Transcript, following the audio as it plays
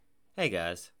Hey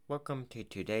guys, welcome to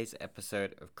today's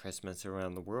episode of Christmas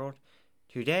Around the World.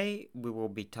 Today we will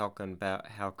be talking about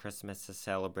how Christmas is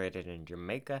celebrated in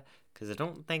Jamaica because I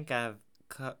don't think I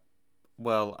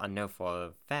know for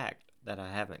a fact that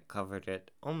I haven't covered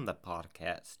it on the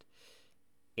podcast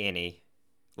any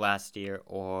last year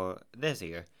or this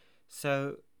year.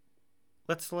 So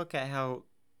let's look at how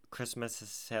Christmas is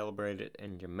celebrated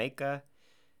in Jamaica,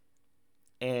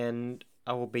 and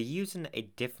I will be using a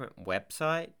different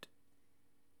website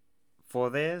for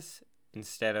this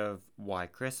instead of Why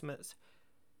Christmas,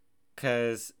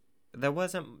 because there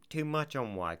wasn't too much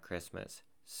on Why Christmas.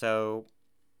 So,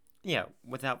 yeah,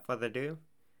 without further ado,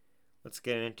 let's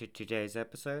get into today's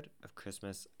episode of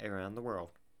Christmas Around the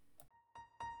World.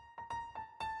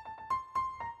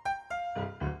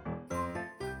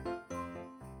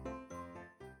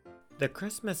 The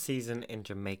Christmas season in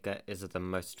Jamaica is the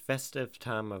most festive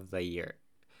time of the year,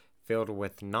 filled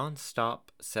with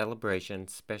non-stop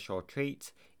celebrations, special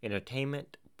treats,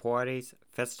 entertainment, parties,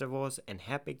 festivals, and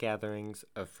happy gatherings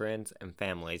of friends and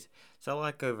families. So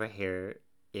like over here,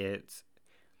 it's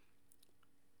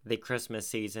the Christmas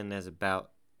season is about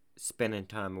spending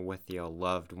time with your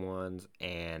loved ones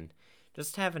and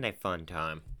just having a fun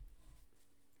time.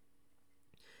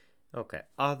 Okay,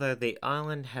 although the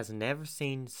island has never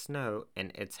seen snow and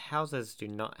its houses do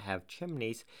not have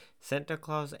chimneys, Santa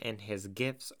Claus and his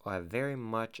gifts are very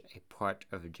much a part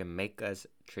of Jamaica's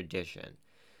tradition,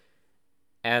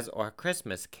 as are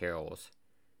Christmas carols.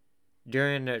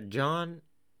 During John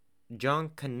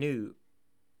Canoe,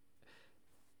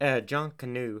 a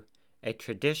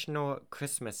traditional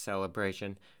Christmas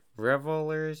celebration,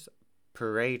 revelers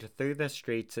parade through the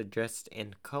streets dressed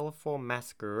in colorful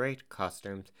masquerade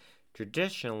costumes.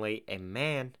 Traditionally,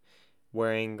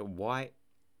 wearing white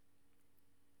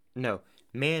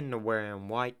men wearing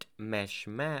white mesh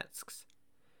masks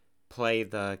play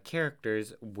the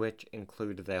characters, which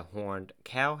include the horned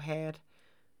cowhead,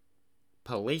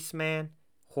 policeman,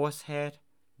 horsehead,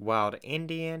 wild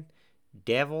Indian,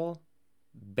 devil,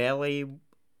 belly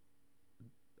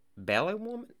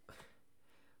woman.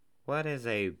 What is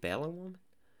a belly woman?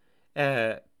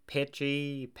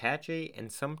 Pitchy patchy,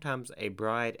 and sometimes a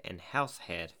bride and house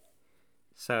head.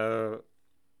 So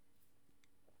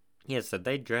yeah, so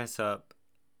they dress up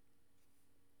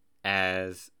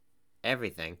as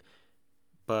everything,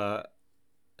 but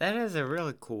that is a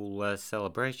really cool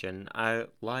celebration. I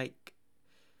like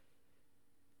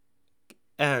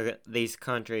these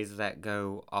countries that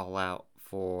go all out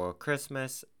for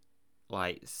Christmas,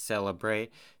 like celebrating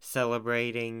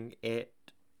it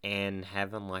and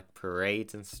having like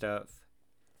parades and stuff.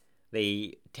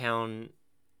 The town,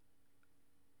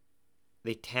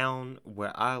 the town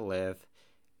where I live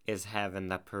is having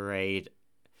the parade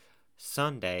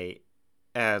Sunday,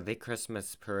 the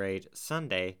Christmas parade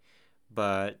Sunday,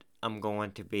 but I'm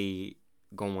going to be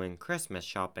going Christmas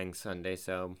shopping Sunday,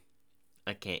 so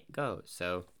I can't go.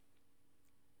 So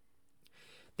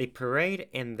the parade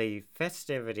and the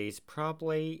festivities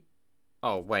probably.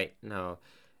 Oh, wait, no.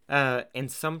 And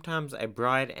sometimes a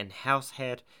bride and house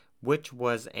head, which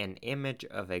was an image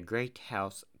of a great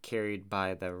house carried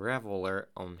by the reveler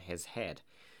on his head.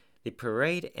 The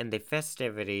parade and the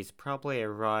festivities probably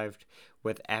arrived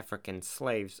with African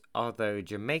slaves, although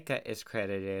Jamaica is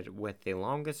credited with the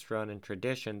longest running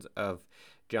traditions of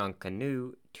John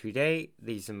Canoe. Today,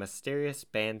 these mysterious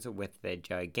bands with the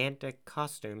gigantic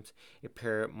costumes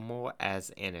appear more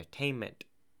as entertainment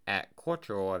at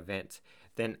cultural events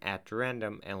than at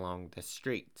random along the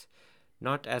streets.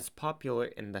 Not as popular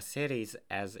in the cities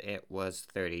as it was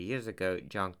 30 years ago,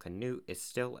 John Canoe is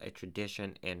still a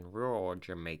tradition in rural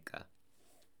Jamaica.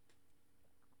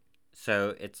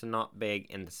 So it's not big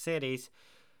in the cities,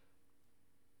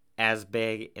 as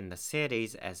big in the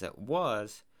cities as it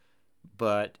was,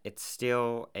 but it's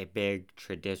still a big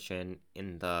tradition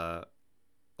in the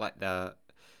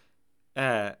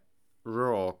uh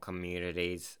rural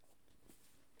communities.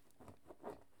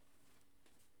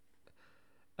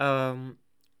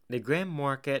 The Grand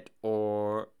Market,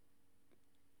 or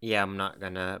yeah, I'm not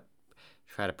gonna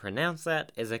try to pronounce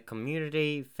that, is a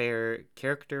community fair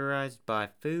characterized by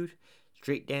food,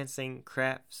 street dancing,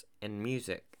 crafts, and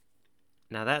music.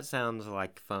 Now that sounds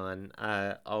like fun.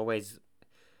 I always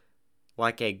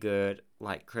like a good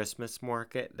Christmas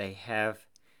market. They have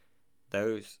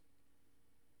those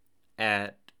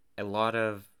at a lot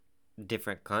of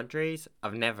different countries.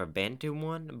 I've never been to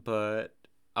one, but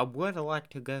I would like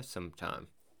to go sometime.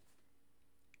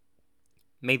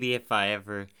 Maybe if I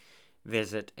ever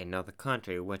visit another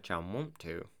country, which I want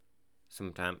to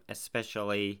sometime,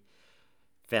 especially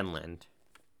Finland.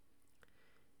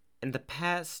 In the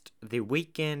past, the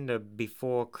weekend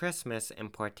before Christmas,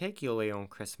 and particularly on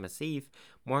Christmas Eve,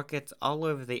 markets all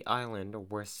over the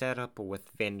island were set up with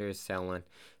vendors selling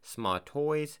small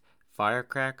toys,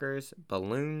 firecrackers,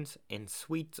 balloons, and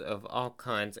sweets of all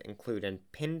kinds, including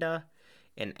pinda,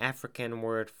 an African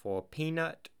word for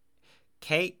peanut,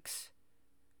 cakes,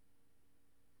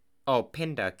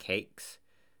 pinda cakes,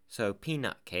 so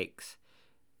peanut cakes,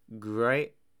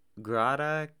 great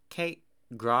grata cake,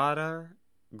 grata,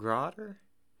 grata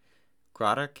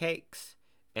cakes,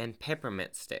 and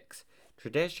peppermint sticks.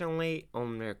 Traditionally,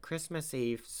 on their Christmas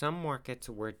Eve, some markets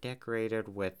were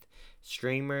decorated with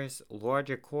streamers, large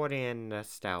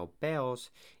accordion-style bells,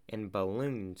 and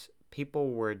balloons.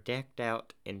 People were decked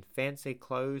out in fancy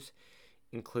clothes,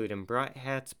 including bright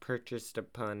hats purchased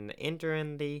upon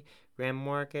entering the Grand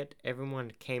Market.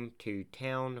 Everyone came to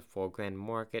town for Grand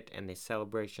Market, and the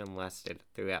celebration lasted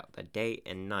throughout the day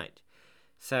and night.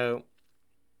 So,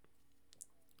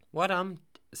 what I'm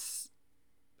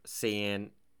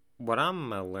seeing, what I'm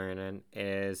learning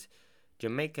is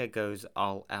Jamaica goes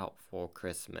all out for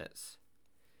Christmas,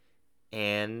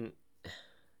 and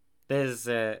this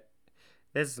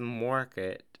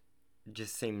market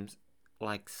just seems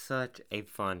like such a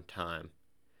fun time.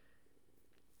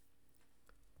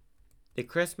 The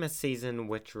Christmas season,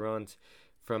 which runs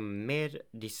from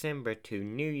mid-December to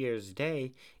New Year's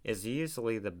Day, is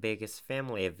usually the biggest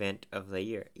family event of the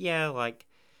year. Yeah, like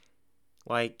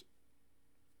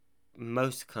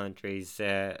most countries,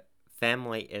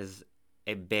 family is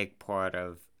a big part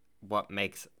of what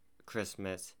makes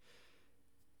Christmas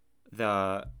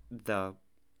the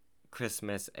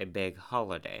Christmas a big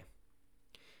holiday.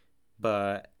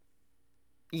 But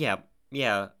yeah,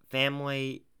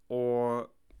 family, or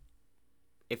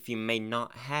if you may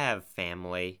not have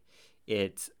family,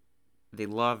 it's the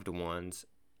loved ones.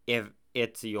 If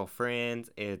it's your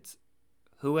friends, it's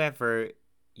whoever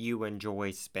you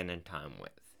enjoy spending time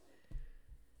with.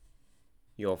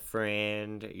 Your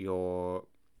friend,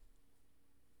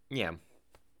 yeah.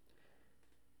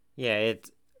 Yeah,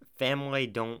 it's family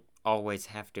don't always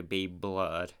have to be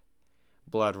blood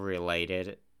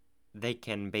related. They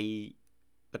can be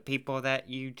the people that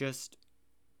you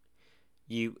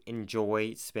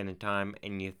enjoy spending time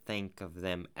and you think of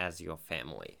them as your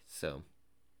family. So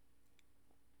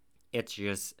it's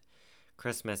just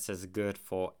Christmas is good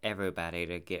for everybody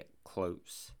to get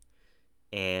close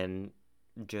and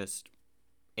just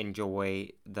enjoy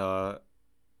the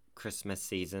Christmas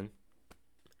season.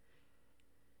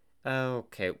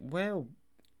 Okay, well,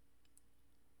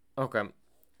 okay.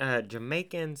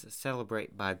 Jamaicans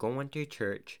celebrate by going to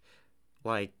church,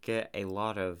 like a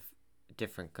lot of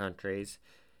different countries,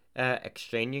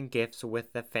 exchanging gifts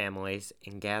with the families,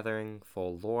 and gathering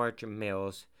for large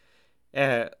meals,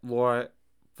 for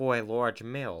a large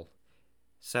meal.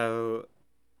 So,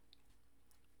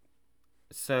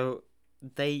 so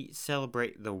they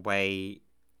celebrate the way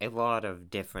a lot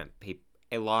of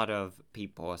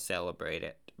people celebrate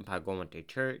it by going to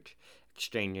church,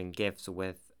 exchanging gifts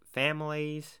with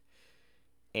families,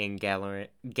 and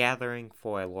gathering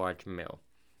for a large meal.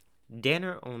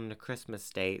 Dinner on the Christmas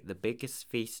day, the biggest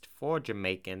feast for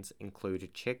Jamaicans,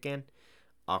 included chicken,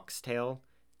 oxtail,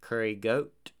 curry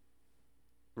goat,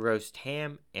 roast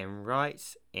ham, and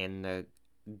rice, and the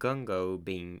gungo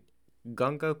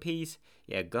peas.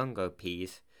 Yeah, gungo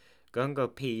peas.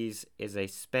 Gungo peas is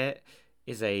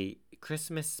a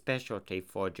Christmas specialty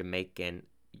for Jamaica,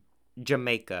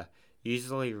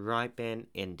 usually ripen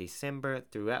in December.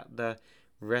 Throughout the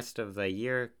rest of the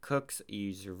year, cooks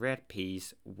use red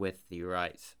peas with the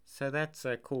rice. So that's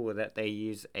cool that they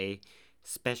use a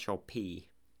special pea.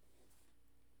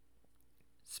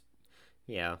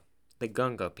 Yeah, the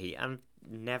gungo pea. I've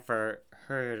never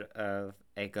heard of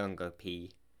a gungo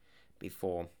pea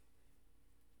before.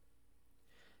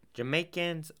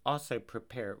 Jamaicans also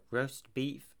prepare roast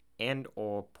beef and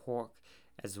or pork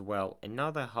as well.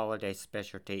 Another holiday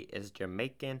specialty is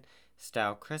Jamaican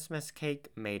style Christmas cake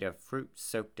made of fruit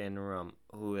soaked in rum.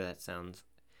 Ooh, that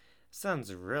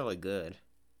sounds really good.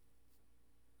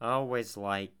 I always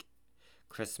like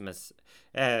Christmas.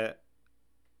 Uh,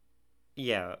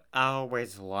 yeah, I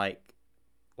always like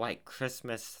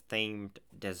Christmas themed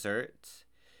desserts,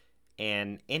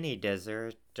 and any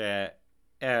dessert.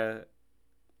 Uh,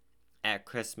 at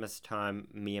Christmas time,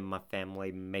 me and my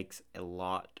family makes a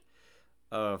lot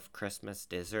of Christmas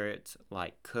desserts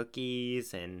like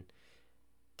cookies and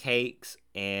cakes,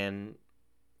 and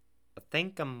I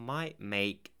think I might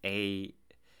make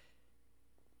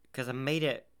because I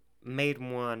made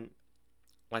one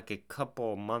like a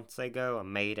couple months ago. I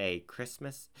made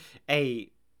a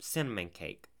cinnamon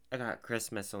cake. I got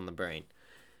Christmas on the brain.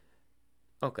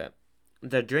 Okay.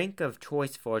 The drink of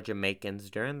choice for Jamaicans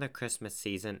during the Christmas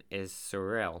season is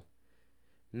sorrel,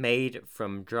 made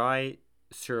from dry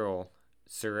sorrel,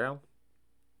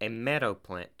 a meadow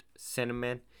plant,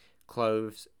 cinnamon,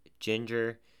 cloves,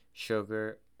 ginger,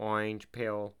 sugar, orange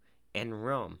peel, and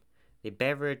rum. The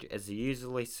beverage is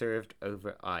usually served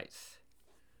over ice.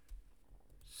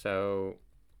 So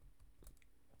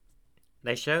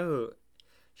they show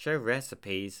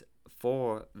recipes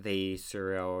for the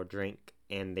cereal drink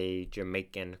and the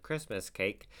Jamaican Christmas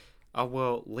cake. I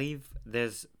will leave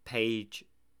this page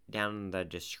down in the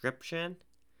description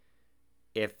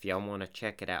if y'all want to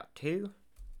check it out too.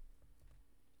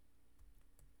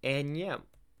 And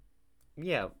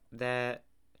yeah, that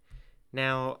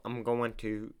now I'm going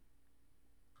to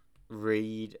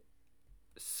read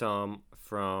some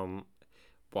from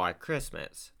Why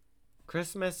Christmas.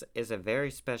 Christmas is a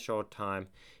very special time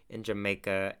in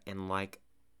Jamaica, and like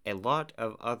a lot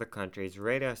of other countries,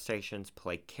 radio stations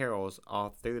play carols all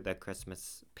through the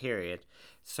Christmas period.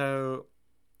 So,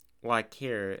 like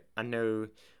here, I know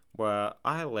where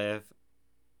I live,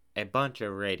 a bunch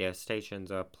of radio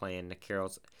stations are playing the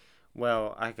carols.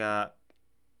 Well, I got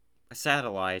a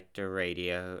satellite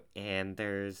radio, and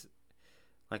there's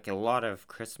like a lot of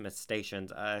Christmas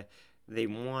stations. The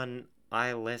one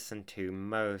I listen to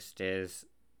most is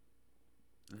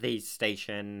the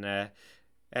station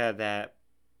that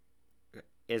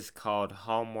is called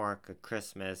Hallmark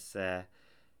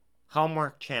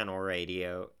Channel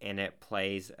Radio, and it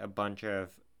plays a bunch of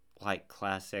like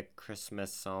classic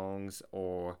Christmas songs,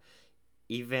 or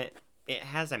even it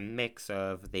has a mix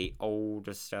of the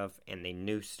old stuff and the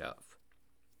new stuff.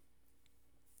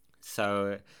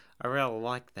 So I really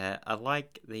like that. I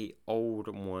like the old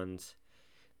ones,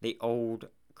 the old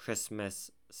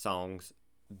Christmas songs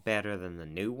better than the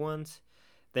new ones.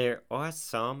 There are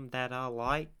some that I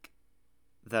like,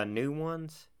 the new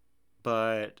ones,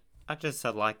 but I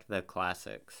like the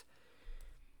classics.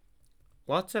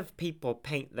 Lots of people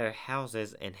paint their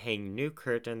houses and hang new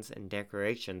curtains and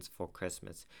decorations for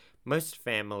Christmas. Most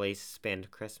families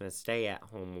spend Christmas Day at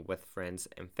home with friends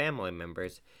and family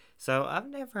members, so I've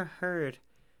never heard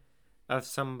of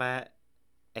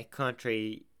a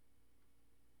country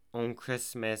on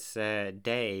Christmas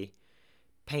Day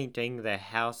painting their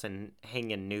house and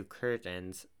hanging new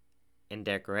curtains and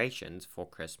decorations for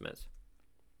Christmas.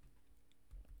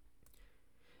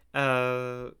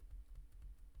 And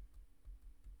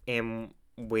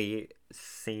we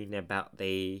seen about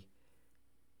the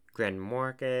Grand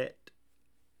Market.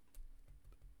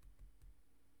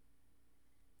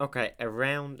 Okay,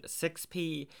 around 6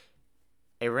 p.m.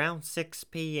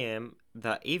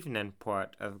 the evening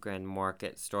part of Grand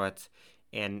Market starts,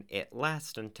 and it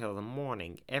lasts until the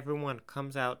morning. Everyone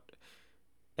comes out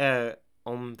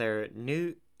on their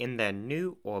new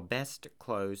or best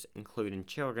clothes, including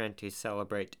children, to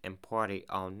celebrate and party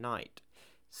all night.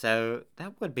 So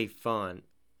that would be fun.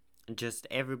 Just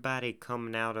everybody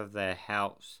coming out of their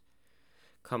house,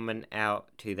 coming out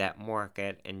to that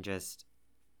market and just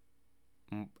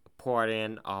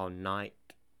partying all night.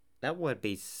 That would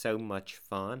be so much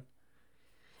fun.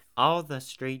 All the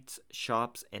streets,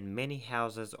 shops, and many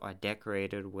houses are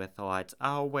decorated with lights.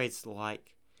 I always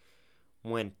like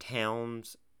when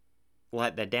towns,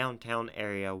 like the downtown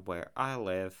area where I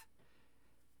live,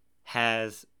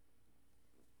 has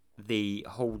the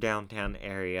whole downtown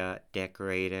area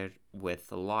decorated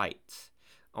with lights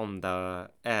on the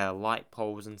light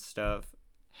poles and stuff.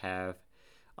 Have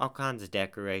all kinds of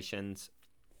decorations.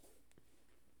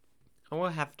 I will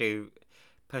have to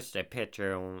post a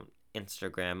picture on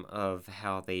Instagram of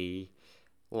how the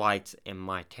lights in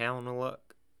my town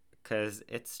look, because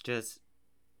it's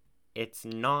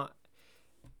not,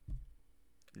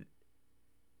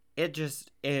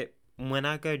 it when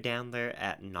I go down there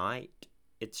at night,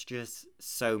 it's just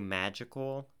so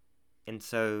magical and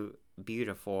so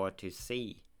beautiful to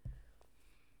see.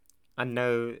 I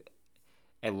know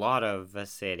a lot of the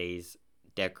cities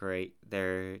decorate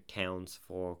their towns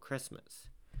for Christmas.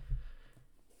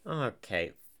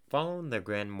 Okay, following the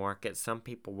Grand Market, some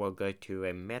people will go to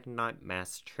a midnight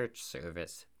mass church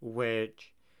service,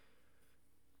 which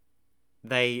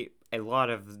a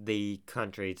lot of the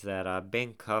countries that I've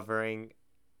been covering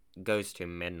goes to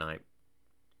mass,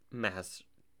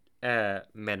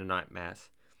 midnight mass,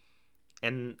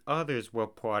 and others will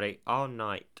party all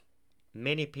night.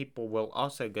 Many people will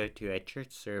also go to a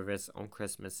church service on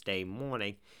Christmas Day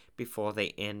morning before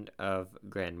the end of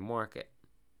Grand Market.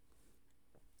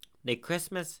 The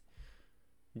Christmas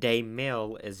Day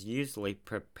meal is usually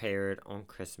prepared on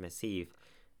Christmas Eve.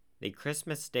 The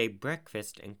Christmas Day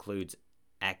breakfast includes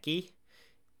ackee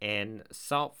and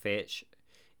saltfish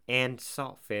and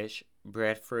saltfish,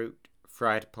 breadfruit,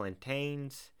 fried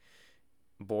plantains,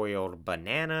 boiled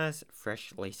bananas,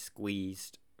 freshly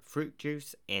squeezed fruit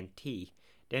juice, and tea.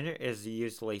 Dinner is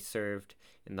usually served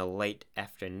in the late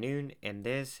afternoon, and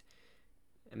this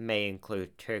may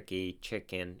include turkey,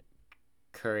 chicken,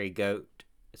 curry goat,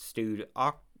 stewed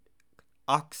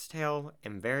oxtail,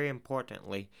 and very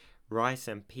importantly, rice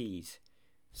and peas.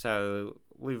 So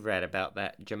we've read about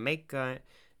that.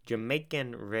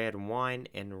 Jamaican red wine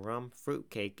and rum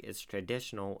fruitcake is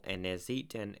traditional and is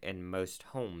eaten in most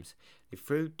homes. The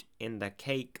fruit in the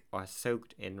cake are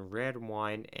soaked in red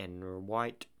wine and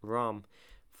white rum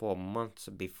for months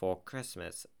before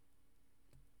Christmas.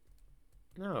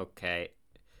 Okay,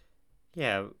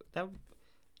 yeah, that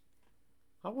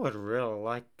I would really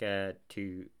like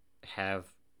to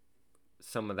have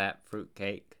some of that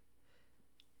fruitcake.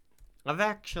 I've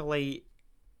actually,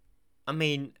 I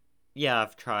mean, yeah,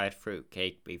 I've tried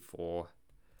fruitcake before,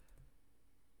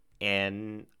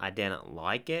 and I didn't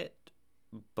like it,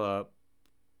 but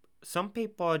some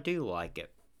people do like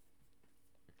it.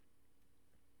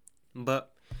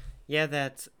 But yeah,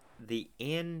 that's the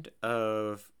end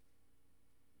of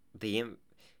the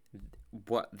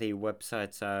what the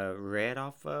websites I read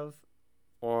off of,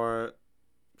 or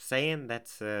saying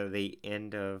that's the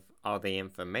end of all the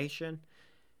information.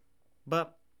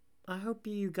 But I hope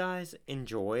you guys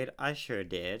enjoyed. I sure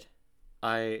did.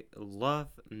 I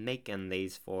love making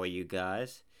these for you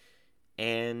guys.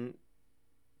 And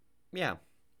yeah,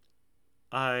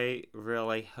 I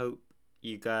really hope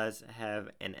you guys have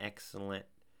an excellent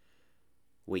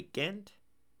weekend.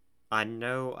 I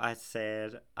know I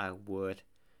said I would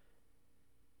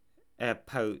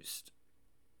post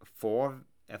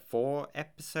four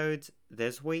episodes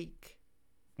this week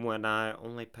when I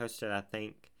only posted I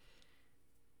think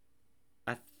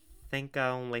I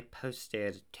only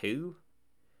posted two,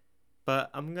 but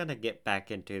I'm gonna get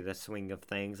back into the swing of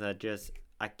things.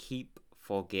 I keep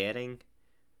forgetting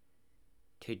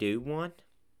to do one.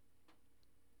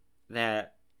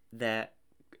 That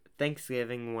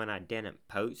Thanksgiving when I didn't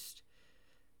post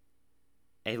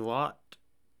a lot,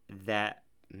 that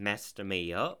messed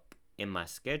me up in my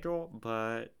schedule,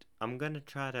 but I'm gonna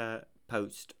try to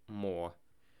post more.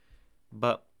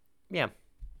 But yeah,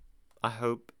 I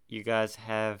hope you guys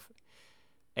have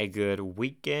a good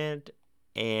weekend,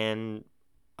 and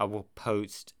I will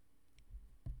post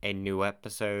a new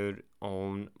episode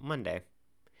on Monday.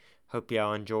 Hope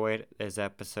y'all enjoyed this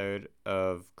episode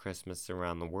of Christmas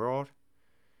Around the World.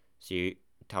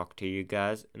 Talk to you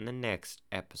guys in the next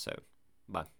episode. Bye.